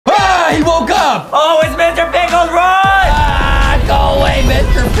he woke up. Oh, it's Mr. Pickles, run! Go away,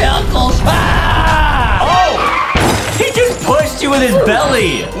 Mr. Pickles. Oh, he just pushed you with his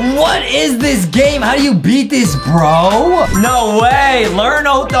belly. What is this game? How do you beat this, bro? No way. Learn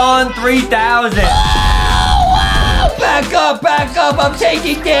Othon 3000. Back up. I'm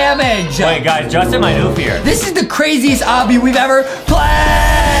taking damage. Wait, guys, Justin might oof here. This is the craziest obby we've ever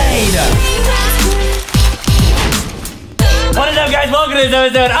played. What is up, guys? Welcome to this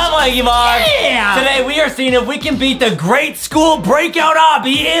episode. I'm LankyBox. Yeah. Today we are seeing if we can beat the great school breakout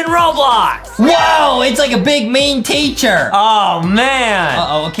obby in Roblox. Whoa, it's like a big mean teacher. Oh, man.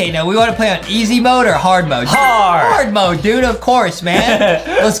 Uh-oh, okay, now we want to play on easy mode or hard mode? Hard. Hard mode, dude, of course, man.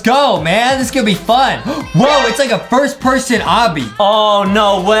 Let's go, man. This is gonna be fun. Whoa, it's like a first-person obby. Oh,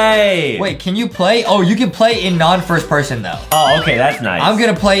 no way. Wait, can you play? Oh, you can play in non-first person, though. Oh, okay, that's nice. I'm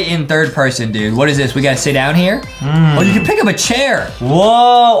gonna play in third person, dude. What is this? We gotta sit down here? Oh, you can pick up a chair.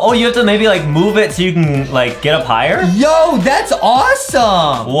 Whoa. Oh, you have to maybe like move it so you can like get up higher? Yo, that's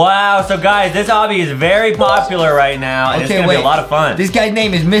awesome. Wow. So guys, this obby is very popular right now. And it's gonna be a lot of fun. This guy's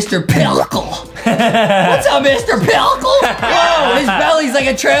name is Mr. Pickle. What's up, Mr. Pickle? Whoa, his belly's like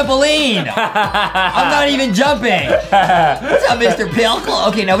a trampoline. I'm not even jumping. What's up, Mr. Pickle?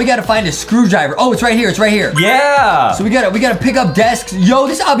 Okay, now we gotta find a screwdriver. Oh, it's right here. It's right here. Yeah. So we gotta pick up desks. Yo,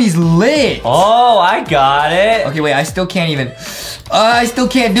 this obby's lit. Oh, I got it. Okay, wait, I still can't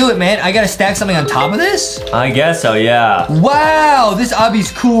do it, man. I gotta stack something on top of this? I guess so, yeah. Wow, this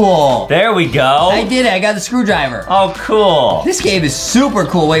obby's cool. There we go. I did it, I got the screwdriver. Oh, cool. This game is super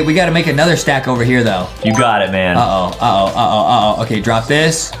cool. Wait, we gotta make another stack over here, though. You got it, man. Uh-oh. Okay, drop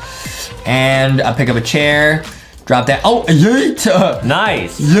this. And I'll pick up a chair. Drop that. Oh, yeet.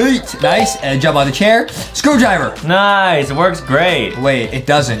 Nice. Yeet. Nice. And jump on the chair. Screwdriver. Nice. It works great. Wait, it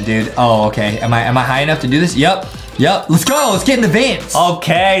doesn't, dude. Oh, okay. Am I high enough to do this? Yep. Let's go. Let's get in the vents.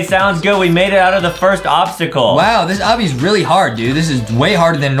 Okay, sounds good. We made it out of the first obstacle. Wow, this obby's really hard, dude. This is way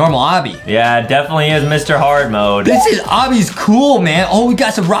harder than a normal obby. Yeah, it definitely is Mr. Hard Mode. This obby's cool, man. Oh, we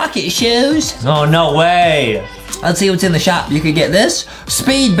got some rocket shoes. Oh, no way. Let's see what's in the shop. You could get this.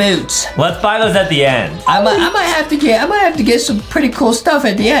 Speed boots. Let's buy those at the end. I might have to get some pretty cool stuff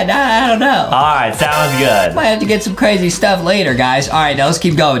at the end. I don't know. All right, sounds good. Might have to get some crazy stuff later, guys. All right, now let's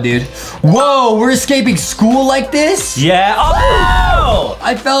keep going, dude. Whoa, we're escaping school like this? Yeah. Oh!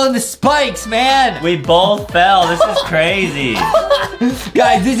 I fell in the spikes, man. We both fell. This is crazy.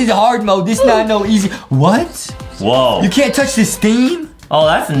 Guys, this is hard mode. This is not no easy. What? Whoa. You can't touch the steam? Oh,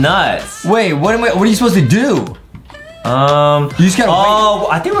 that's nuts. Wait, what are you supposed to do? You just gotta wait.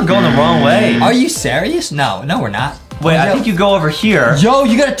 I think we're going the wrong way. Are you serious? No, we're not. Wait, I think you go over here. Yo,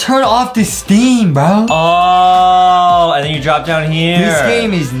 you gotta turn off the steam, bro. Oh, and then you drop down here. This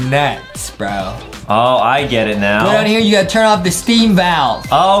game is nuts, bro. Oh, I get it now. Go down here, you gotta turn off the steam valve.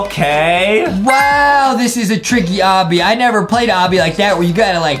 Okay. Wow, this is a tricky obby. I never played an obby like that where you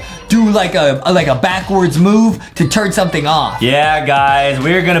gotta like do like a backwards move to turn something off. Yeah, guys,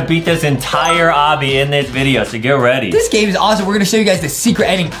 we're gonna beat this entire obby in this video, so get ready. This game is awesome. We're gonna show you guys the secret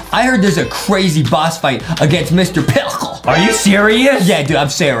ending. I heard there's a crazy boss fight against Mr. Pickle. Are you serious? Yeah, dude, I'm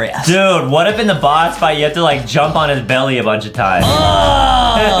serious. Dude, what if in the boss fight you have to like jump on his belly a bunch of times?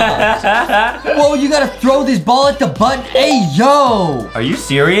 Oh. Whoa, you gotta throw this ball at the button. Hey, yo. Are you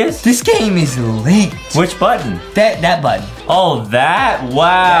serious? This game is lit. Which button? That button. Oh, that?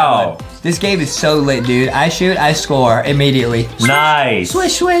 Wow. That this game is so lit, dude. I shoot, I score immediately. Nice.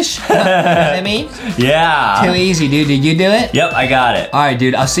 Swish, swish. You know what I mean? Yeah. Too easy, dude. Did you do it? Yep, I got it. All right,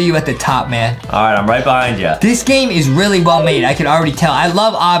 dude. I'll see you at the top, man. All right, I'm right behind you. This game is really well made. I can already tell. I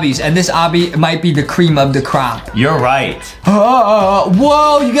love obbies, and this obby might be the cream of the crop. You're right.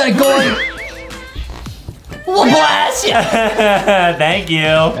 Whoa, you gotta go in. Bless you. Thank you.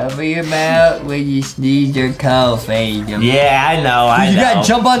 Cover your mouth when you sneeze or cough, Yeah, I know. You gotta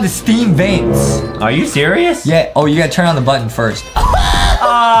jump on the steam vents. Are you serious? Yeah. Oh, you gotta turn on the button first. Oh,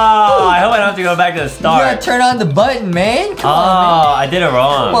 I hope I don't have to go back to the start. You gotta turn on the button, man. Come on, man. I did it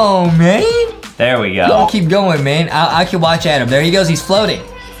wrong. Come on, man. There we go. Don't keep going, man. I can watch at him. There he goes. He's floating.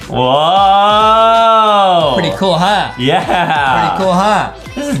 Whoa. Pretty cool, huh? Yeah. Pretty cool, huh?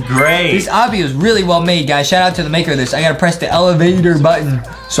 This is great. This obby was really well made, guys. Shout out to the maker of this. I gotta press the elevator button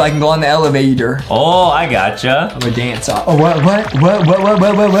so I can go on the elevator. Oh, I gotcha. I'm gonna dance off. Oh, what? Whoa.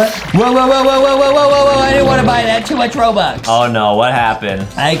 I didn't want to buy that. Too much Robux. Oh, no. What happened?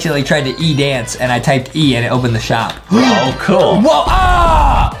 I actually tried to E-dance, and I typed E, and it opened the shop. Oh, cool. Whoa,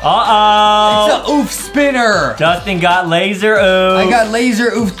 ah! Uh-oh. It's an oof spinner. Justin got laser oof. I got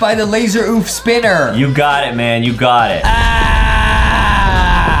laser oofed by the laser oof spinner. You got it, man. You got it.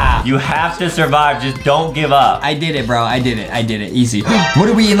 Ah! You have to survive. Just don't give up. I did it, bro. I did it. Easy. What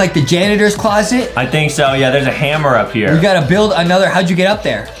are we in, like, the janitor's closet? I think so. Yeah, there's a hammer up here. We gotta build another. How'd you get up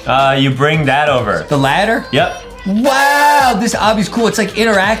there? You bring that over. The ladder? Yep. Wow, this obby's cool. It's like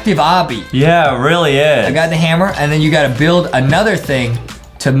interactive obby. Yeah, it really is. I got the hammer, and then you gotta build another thing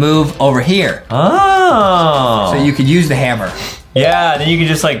to move over here. Oh. So you could use the hammer. Yeah, then you can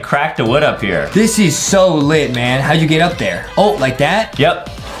just like crack the wood up here. This is so lit, man. How'd you get up there? Oh, like that? Yep.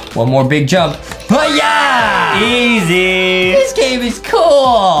 One more big jump. Oh, yeah! Easy. This game is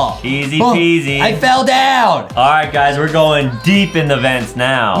cool. Easy peasy. I fell down. All right, guys, we're going deep in the vents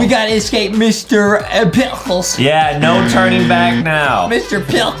now. We gotta escape Mr. Pickles. Yeah, no turning back now. Mr.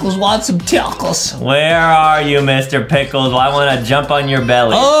 Pickles wants some tickles. Where are you, Mr. Pickles? Well, I want to jump on your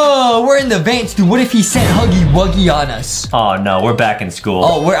belly. Oh, we're in the vents, dude. What if he sent Huggy Wuggy on us? Oh, no, we're back in school.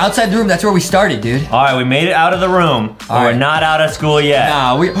 Oh, we're outside the room. That's where we started, dude. All right, we made it out of the room, but we're not out of school yet.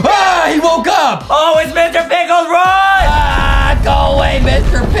 Nah, he woke up. Oh, it's Mr. Pickles, run! Go away,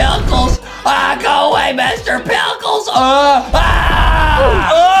 Mr. Pickles. Go away, Mr. Pickles. Oh!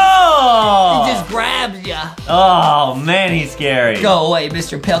 He just grabs you. Oh, man, he's scary. Go away,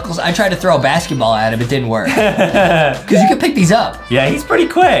 Mr. Pickles. I tried to throw a basketball at him. It didn't work. Because you can pick these up. Yeah, he's pretty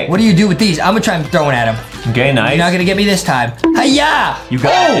quick. What do you do with these? I'm going to try throwing at him. Okay, nice. You're not going to get me this time. Hi-ya! You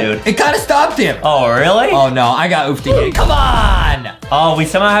got it, dude. It kind of stopped him. Oh, really? Oh, no. I got oofed again. Come on! Oh, we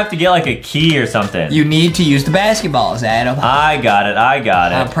somehow have to get like a key or something. You need to use the basketballs, Adam. I got it.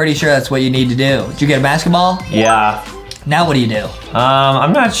 I'm pretty sure that's what you need to do. Did you get a basketball? Yeah. Now what do you do?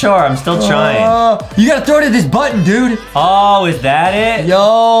 I'm not sure. I'm still trying. You gotta throw it at this button, dude. Oh, is that it?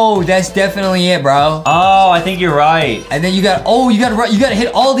 Yo, that's definitely it, bro. Oh, I think you're right. And then you gotta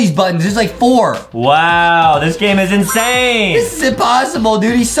hit all these buttons. There's like 4. Wow, this game is insane. This is impossible,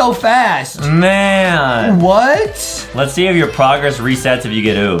 dude. He's so fast. Man. What? Let's see if your progress resets if you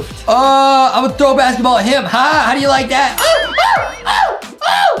get oofed. I'm gonna throw a basketball at him. Huh? How do you like that?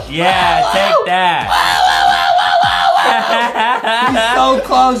 Yeah, take that. He's so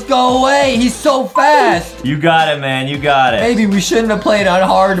close. Go away. He's so fast. You got it, man. You got it. Maybe we shouldn't have played on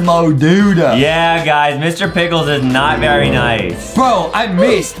hard mode, dude. Yeah, guys. Mr. Pickles is not very nice. Bro, I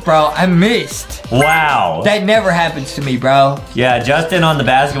missed, Wow. That never happens to me, bro. Yeah, Justin on the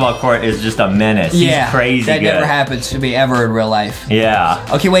basketball court is just a menace. Yeah, he's crazy that good. never happens to me ever in real life. Yeah.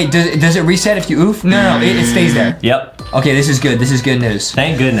 Okay, wait, does it reset if you oof? No, it stays there. Yep. Okay, this is good. This is good news.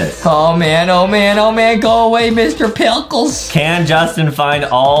 Thank goodness. Oh man, go away, Mr. Pickles. Can Justin find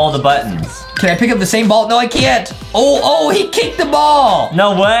all the buttons? Can I pick up the same ball? No, I can't. Oh, he kicked the ball.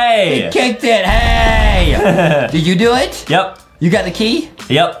 No way. He kicked it. Hey. Did you do it? Yep. You got the key?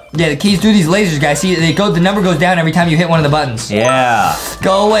 Yep. Yeah, the keys do these lasers, guys. See, the number goes down every time you hit one of the buttons. Yeah.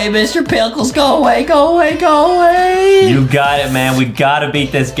 Go away, Mr. Pickles. Go away. You got it, man. We gotta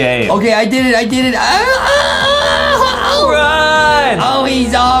beat this game. Okay, I did it. Run! Oh,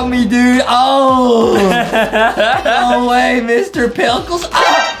 he's on me, dude. Oh. Go away, Mr. Pickles.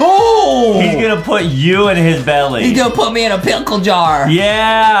 Oh. He's gonna put you in his belly. He's gonna put me in a pickle jar.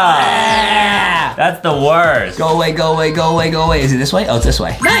 Yeah. That's the worst. Go away. Is it this way? Oh, it's this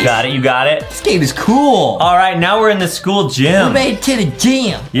way. Nice. You got it. This game is cool. All right, now we're in the school gym. We made it to the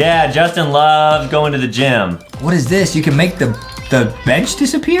gym. Yeah, Justin loves going to the gym. What is this? You can make the bench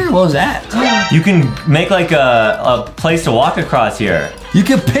disappear? What was that? You can make like a place to walk across here. You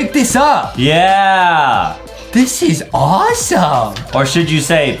can pick this up. Yeah. This is awesome. Or should you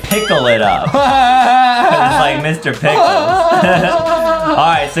say pickle it up? It's like Mr. Pickles. All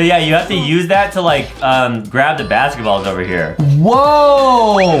right, so yeah, you have to use that to like grab the basketballs over here.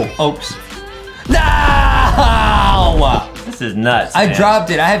 Whoa! Oops. No! This is nuts, I man.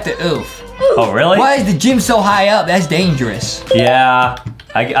 dropped it. I have to oof. Oh, really? Why is the gym so high up? That's dangerous. Yeah.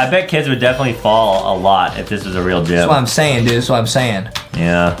 I bet kids would definitely fall a lot if this was a real gym. That's what I'm saying, dude. That's what I'm saying.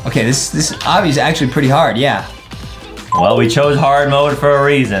 Yeah. Okay, this obby is actually pretty hard, yeah. Well, we chose hard mode for a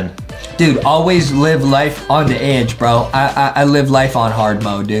reason. Dude, always live life on the edge, bro. I live life on hard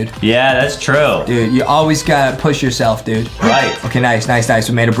mode, dude. Yeah, that's true. Dude, you always gotta push yourself, dude. Right. Okay, nice.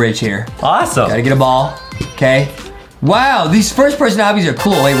 We made a bridge here. Awesome. Gotta get a ball. Okay. Wow, these first-person obbies are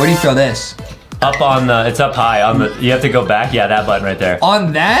cool. Wait, where do you throw this? Up on the, it's up high on the, you have to go back. Yeah, that button right there.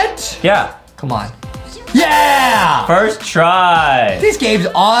 On that? Yeah. Come on. Yeah! First try. This game's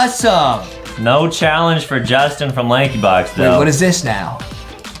awesome. No challenge for Justin from LankyBox though. Wait, what is this now?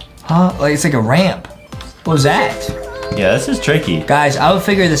 Huh? Like, it's like a ramp. What was that? Yeah, this is tricky. Guys, I will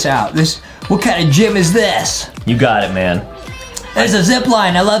figure this out. What kind of gym is this? You got it, man. There's a zip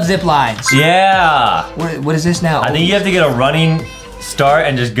line. I love zip lines. Yeah. What is this now? I think you have to get a running start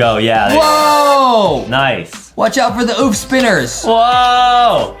and just go. Yeah. Whoa! Nice. Watch out for the oof spinners.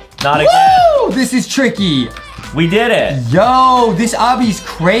 Whoa! Not again. Woo! This is tricky. We did it. Yo, this obby's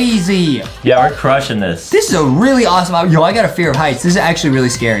crazy. Yeah, we're crushing this. This is a really awesome obby. Yo, I got a fear of heights. This is actually really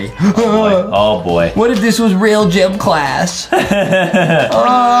scary. Oh boy. Oh boy. What if this was real gym class?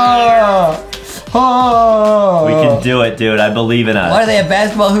 Oh. We can do it, dude. I believe in us. Why do they have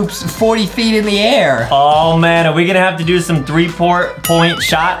basketball hoops 40 feet in the air? Oh man, are we gonna have to do some 3-point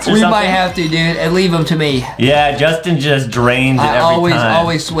shots or something? We might have to, dude, and leave them to me. Yeah, Justin just drains it every time.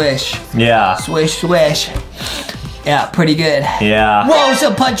 Always swish. Yeah. Swish, swish. Yeah, pretty good. Yeah. Whoa,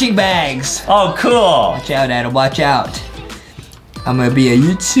 some punching bags. Oh, cool. Watch out, Adam, watch out. I'm gonna be a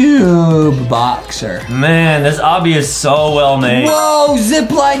YouTube boxer. Man, this obby is so well made. Whoa, zip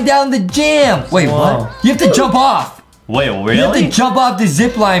line down the gym. Wait, Whoa. what? You have to jump off. Wait, really? You have to jump off the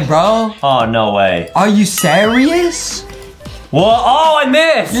zip line, bro. Oh, no way. Are you serious? Whoa, oh, I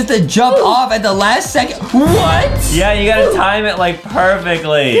missed. You have to jump off at the last second. What? Yeah, you gotta time it like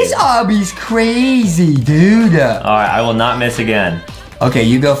perfectly. This obby's crazy, dude. All right, I will not miss again. Okay,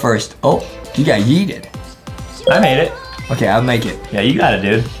 you go first. Oh, you got yeeted. I made it. Okay, I'll make it. Yeah, you got it,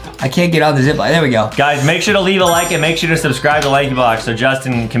 dude. I can't get on the zip line. There we go. Guys, make sure to leave a like and make sure to subscribe to LankyBox so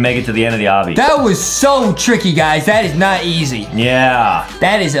Justin can make it to the end of the obby. That was so tricky, guys. That is not easy. Yeah.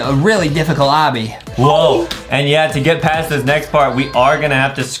 That is a really difficult obby. Whoa. And yeah, to get past this next part, we are gonna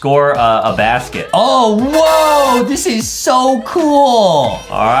have to score a basket. Oh, whoa. This is so cool. All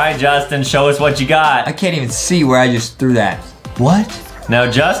right, Justin, show us what you got. I can't even see where I just threw that. What? Now,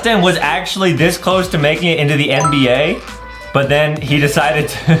 Justin was actually this close to making it into the NBA, but then he decided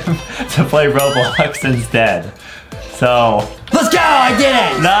to play Roblox instead. So. Let's go, I did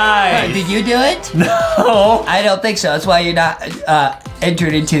it. Nice. Did you do it? No. I don't think so. That's why you're not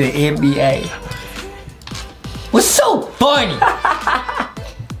entered into the NBA. Was so funny.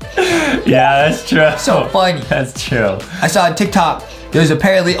 Yeah, that's true. So funny. That's true. I saw on TikTok, there's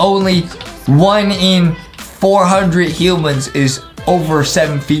apparently only 1 in 400 humans is over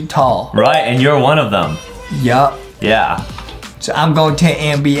 7 feet tall. Right, and you're one of them. Yup. Yeah. So I'm going to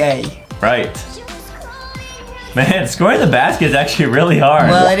NBA. Right. Man, scoring the basket is actually really hard.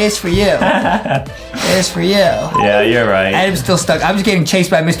 Well, it is for you. It is for you. Yeah, you're right. Adam's still stuck. I'm just getting chased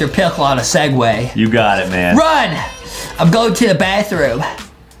by Mr. Pickle on a Segway. You got it, man. Run! I'm going to the bathroom.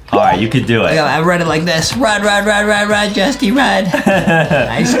 All right, you could do it. I'm running like this. Run, run, run, run, run, Justy, run.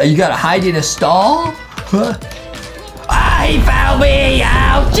 Nice. You gotta hide in a stall? Huh? Ah, he found me!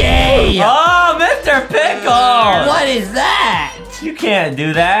 Ouchie! Oh, Mr. Pickle! What is that? You can't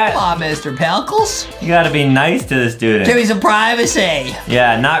do that. Come on, Mr. Pickles. You gotta be nice to the student. Give me some privacy.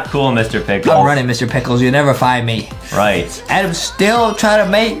 Yeah, not cool, Mr. Pickles. I'm running, Mr. Pickles. You'll never find me. Right. Adam's still trying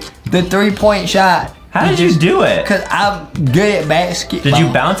to make the 3-point shot. How did you do it? Because I'm good at basketball. Did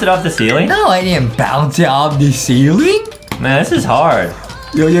you bounce it off the ceiling? No, I didn't bounce it off the ceiling. Man, this is hard.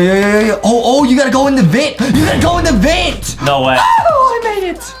 Yo. Oh, you gotta go in the vent. You gotta go in the vent. No way. Oh, I made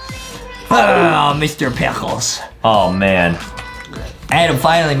it. Oh, Mr. Pickles. Oh, man. Adam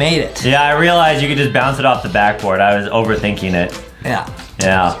finally made it. Yeah, I realized you could just bounce it off the backboard. I was overthinking it. Yeah.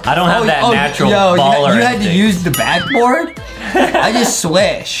 Yeah. I don't have that natural baller you had to instinct. use the backboard? I just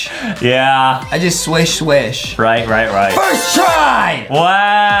swish. Yeah. I just swish. Right. First try!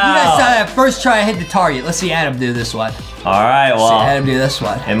 Wow. You guys saw that first try I hit the target. Let's see Adam do this one. All right, well. See Adam do this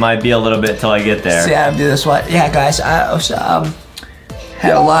one. It might be a little bit till I get there. See Adam do this one. Yeah, guys, I was,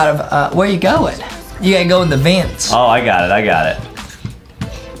 had a lot of, where you going? You gotta go in the vents. Oh, I got it.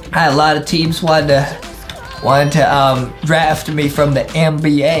 I had a lot of teams wanted to draft me from the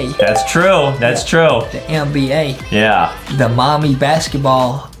NBA. That's true. That's true. The NBA. Yeah. The Mommy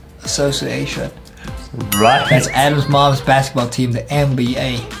Basketball Association. Right. That's Adam's mom's basketball team, the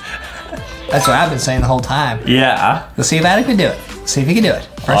NBA. That's what I've been saying the whole time. Yeah. Let's see if Adam can do it. See if he can do it.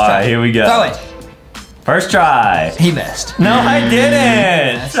 First try. All right, here we go. Throw it. First try. He missed. No, I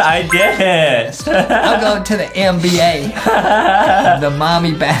didn't. I didn't. I'm going to the NBA. The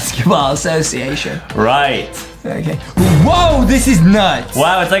Mommy Basketball Association. Right. Okay. Whoa, this is nuts.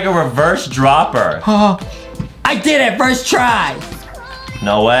 Wow, it's like a reverse dropper. I did it, first try.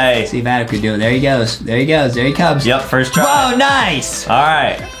 No way. See if Adam can do it. There he goes. There he goes. There he comes. Yep, first try. Whoa, nice. All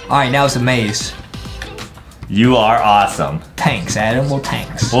right. All right, now it's a maze. You are awesome. Tanks, Adam. Well,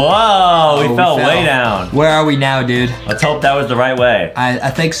 tanks. Whoa, we fell way down. Where are we now, dude? Let's hope that was the right way. I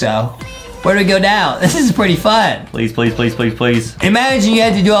think so. Where do we go now? This is pretty fun. Please. Imagine you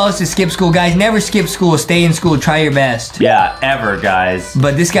had to do all this to skip school. Guys, never skip school. Stay in school. Try your best. Yeah, ever, guys.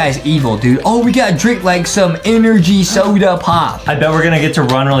 But this guy's evil, dude. Oh, we gotta drink like some energy soda pop. I bet we're gonna get to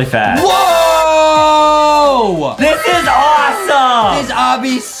run really fast. Whoa! This is awesome! This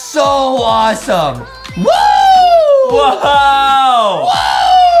obby's so awesome. Woo! Whoa! Woo!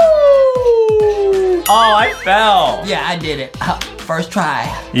 Oh, I fell. Yeah, I did it. First try.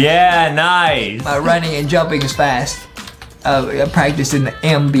 Yeah, nice. My running and jumping is fast. I practiced in the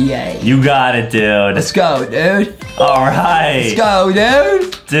NBA. You got it, dude. Let's go, dude. All right. Let's go,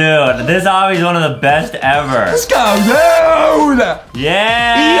 dude. Dude, this obby's one of the best ever. Let's go, dude.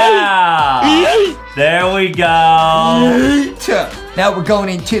 Yeah. There we go. Now we're going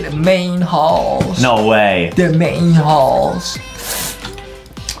into the main halls. No way. The main halls.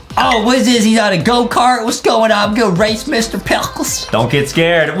 Oh, what is this? He's on a go-kart? What's going on? I'm gonna race Mr. Pickles. Don't get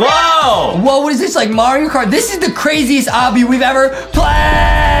scared. Whoa! Whoa, what is this, like Mario Kart? This is the craziest obby we've ever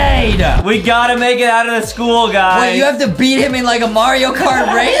played! We gotta make it out of the school, guys. Wait, you have to beat him in like a Mario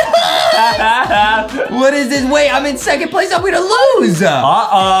Kart race? What is this? Wait, I'm in second place. I'm gonna lose.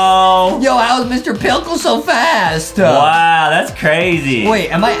 Uh-oh. Yo, how's Mr. Pickles so fast? Wow, that's crazy.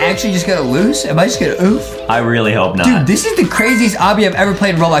 Wait, am I actually just gonna lose? Am I just gonna oof? I really hope not. Dude, this is the craziest obby I've ever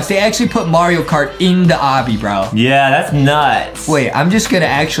played in Roblox. They actually put Mario Kart in the obby, bro. Yeah, that's nuts. Wait, I'm just gonna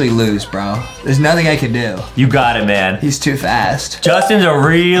actually lose, bro. There's nothing I can do. You got it, man. He's too fast. Justin's a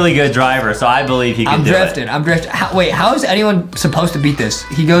really good driver, so I believe he can do it. I'm drifting. Wait, how is anyone supposed to beat this?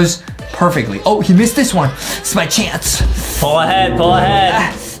 He goes perfectly. Oh, he missed this one. It's my chance. Pull ahead, pull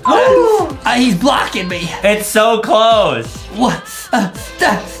ahead. He's blocking me. It's so close. What?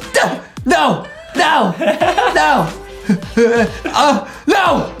 No! No! No!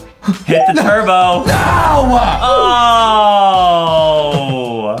 No! Hit the turbo. No!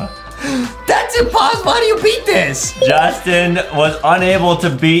 Oh! That's impossible. How do you beat this? Justin was unable to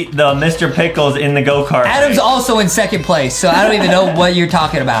beat the Mr. Pickles in the go-kart. Adam's also in second place, so I don't even know what you're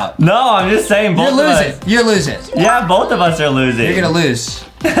talking about. No, I'm just saying both of us. You're losing. Yeah, both of us are losing. You're gonna lose.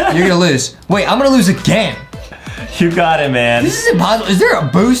 You're gonna lose. Wait, I'm gonna lose again. You got it, man. This is impossible. Is there a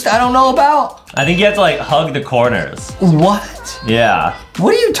boost I don't know about? I think you have to like hug the corners. What? Yeah.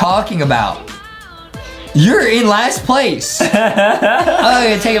 What are you talking about? You're in last place. I'm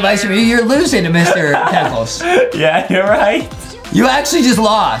gonna take advice from you. You're losing to Mr. Pickles. Yeah, you're right. You actually just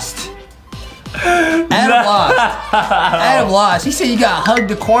lost. Adam lost. Adam lost. He said you gotta hug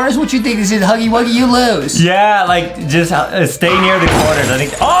the corners. What you think this is, Huggy Wuggy? You lose. Yeah, like just stay near the corners. I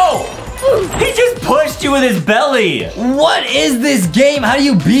think. Oh! He just pushed you with his belly. What is this game? How do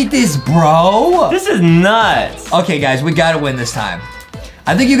you beat this, bro? This is nuts. Okay, guys, we gotta win this time.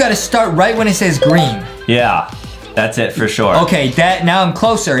 I think you gotta start right when it says green. Yeah, that's it for sure. Okay, now I'm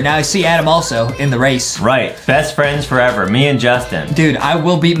closer. Now I see Adam also in the race. Right, best friends forever, me and Justin. Dude, I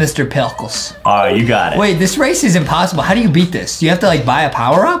will beat Mr. Pickles. Oh, you got it. Wait, this race is impossible. How do you beat this? Do you have to like buy a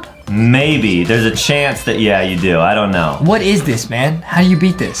power-up? Maybe. There's a chance that, yeah, you do. I don't know. What is this, man? How do you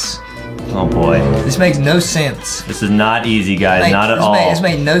beat this? Oh boy. This makes no sense. This is not easy, guys. Not at all. This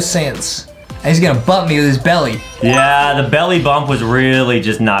made no sense. And he's gonna bump me with his belly. Yeah, the belly bump was really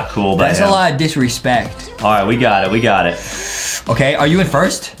just not cool by him. That's a lot of disrespect. All right, we got it. We got it. Okay, are you in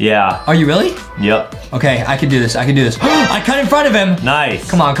first? Yeah. Are you really? Yep. Okay, I can do this. I can do this. I cut in front of him. Nice.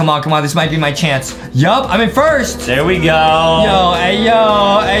 Come on, come on, come on. This might be my chance. Yup, I'm in first. There we go. Yo, hey,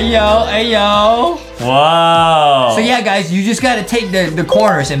 yo, hey, yo, hey, yo. Whoa. So yeah, guys, you just gotta take the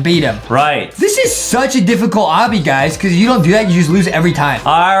corners and beat him. Right. This is such a difficult obby, guys, because you don't do that, you just lose every time.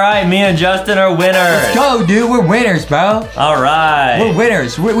 All right, me and Justin are winners. Let's go, dude. We're winners, bro. All right. We're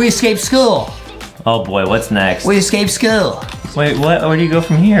winners. We escaped school. Oh boy, what's next? We escaped school. Wait, what? Where do you go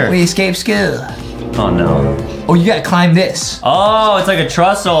from here? We escaped school. Oh no. Oh, you gotta climb this. Oh, it's like a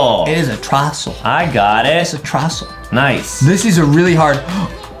trussle. It is a trussle. I got it. It's a trussle. Nice. This is a really hard.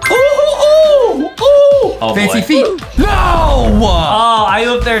 Oh, fancy boy. feet. No! Oh, I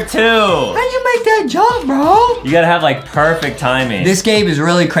up there too. How do you make that jump, bro? You gotta have like perfect timing. This game is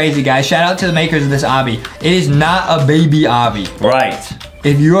really crazy, guys. Shout out to the makers of this obby. It is not a baby obby. Right.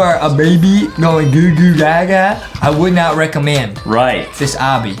 If you are a baby going goo goo gaga, I would not recommend this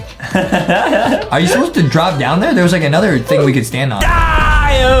obby. Are you supposed to drop down there? There was like another thing we could stand on.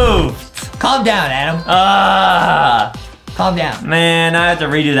 Calm down, Adam. Calm down. Man, I have to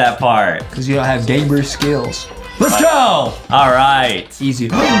redo that part. Because you don't have gamer skills. Let's go! All right. Easy.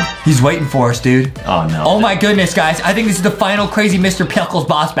 He's waiting for us, dude. Oh, no. Oh, my goodness, guys. I think this is the final crazy Mr. Pickles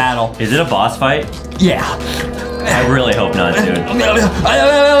boss battle. Is it a boss fight? Yeah. I really hope not, dude.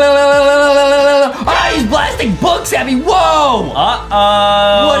 Ah, he's blasting books at me. Whoa!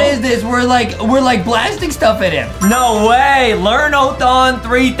 Uh-oh. What is this? We're like blasting stuff at him. No way. Learnothon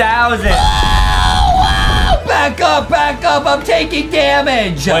 3000. Back up, back up. I'm taking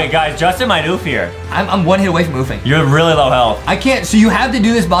damage. Wait, guys, Justin might oof here. I'm one hit away from oofing. You're really low health. I can't. So you have to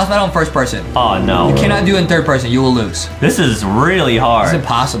do this boss battle in first person. Oh, no. You cannot do it in third person. You will lose. This is really hard. It's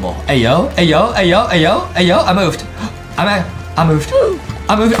impossible. Hey, yo. Hey, yo. Hey, yo. Hey, yo. Hey, yo. I moved. I moved.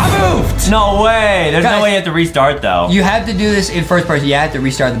 I moved! No way! There's Guys, no way you have to restart though. You have to do this in first person. You have to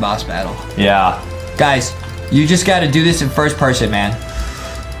restart the boss battle. Yeah. Guys, you just gotta do this in first person, man.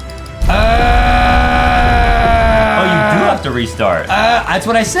 Oh, you do have to restart. That's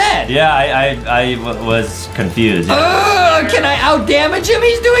what I said. Yeah, I was confused. Can I out damage him?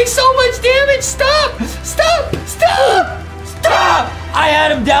 He's doing so much damage. Stop! Stop! Stop! Stop! I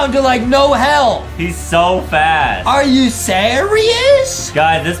had him down to like no health. He's so fast. Are you serious?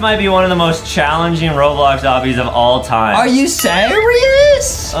 Guys, this might be one of the most challenging Roblox obbies of all time. Are you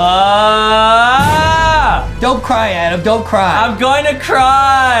serious? Don't cry, Adam. Don't cry. I'm going to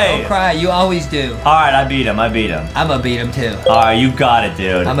cry. Don't cry. You always do. All right, I beat him. I'm gonna beat him too. All right, you got it,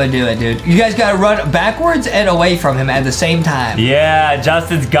 dude. I'm gonna do it, dude. You guys gotta run backwards and away from him at the same time. Yeah,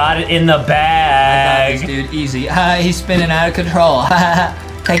 Justin's got it in the bag. I got this, dude. Easy. He's spinning out of control.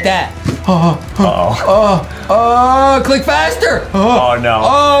 Take that. Click faster. Oh no.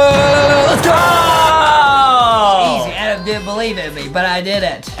 Let's go. Oh! Easy. Adam didn't believe in me, but I did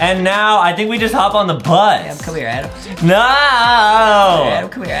it. And now I think we just hop on the bus. Adam, come here, Adam. No. Adam,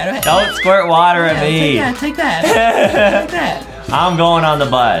 come here, Adam. Don't squirt water at me. Take that. Take that. I'm going on the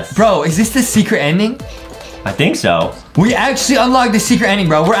bus. Bro, is this the secret ending? I think so. We actually unlocked the secret ending,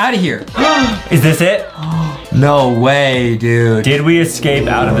 bro. We're out of here. Is this it? No way, dude. Did we escape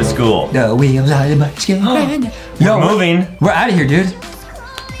out of the school? No, we escaped. Yo, We're moving. We're out of here, dude.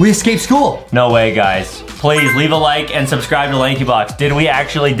 We escaped school. No way, guys. Please leave a like and subscribe to LankyBox. Did we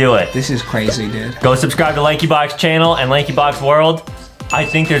actually do it? This is crazy, dude. Go subscribe to LankyBox channel and LankyBox World. I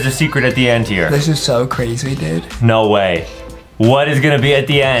think there's a secret at the end here. This is so crazy, dude. No way. What is gonna be at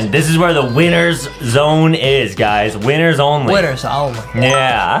the end? This is where the winner's zone is, guys. Winners only. Winners only.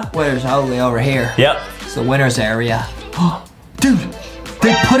 Yeah. Winners only over here. Yep. It's the winners area. Dude,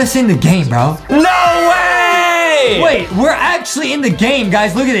 they put us in the game, bro. No way! Wait, we're actually in the game,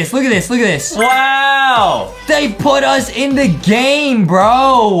 guys. Look at this, look at this, look at this. Wow! They put us in the game,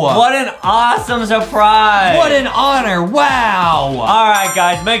 bro. What an awesome surprise. What an honor, wow. All right,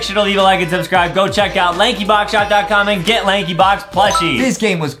 guys, make sure to leave a like and subscribe. Go check out LankyBoxShop.com and get LankyBox plushies. This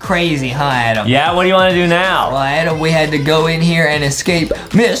game was crazy, huh, Adam? Yeah, what do you want to do now? Well, Adam, we had to go in here and escape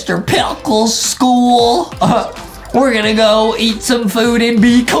Mr. Pickle's school. We're gonna go eat some food and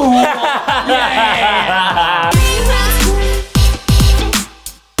be cool. Yeah!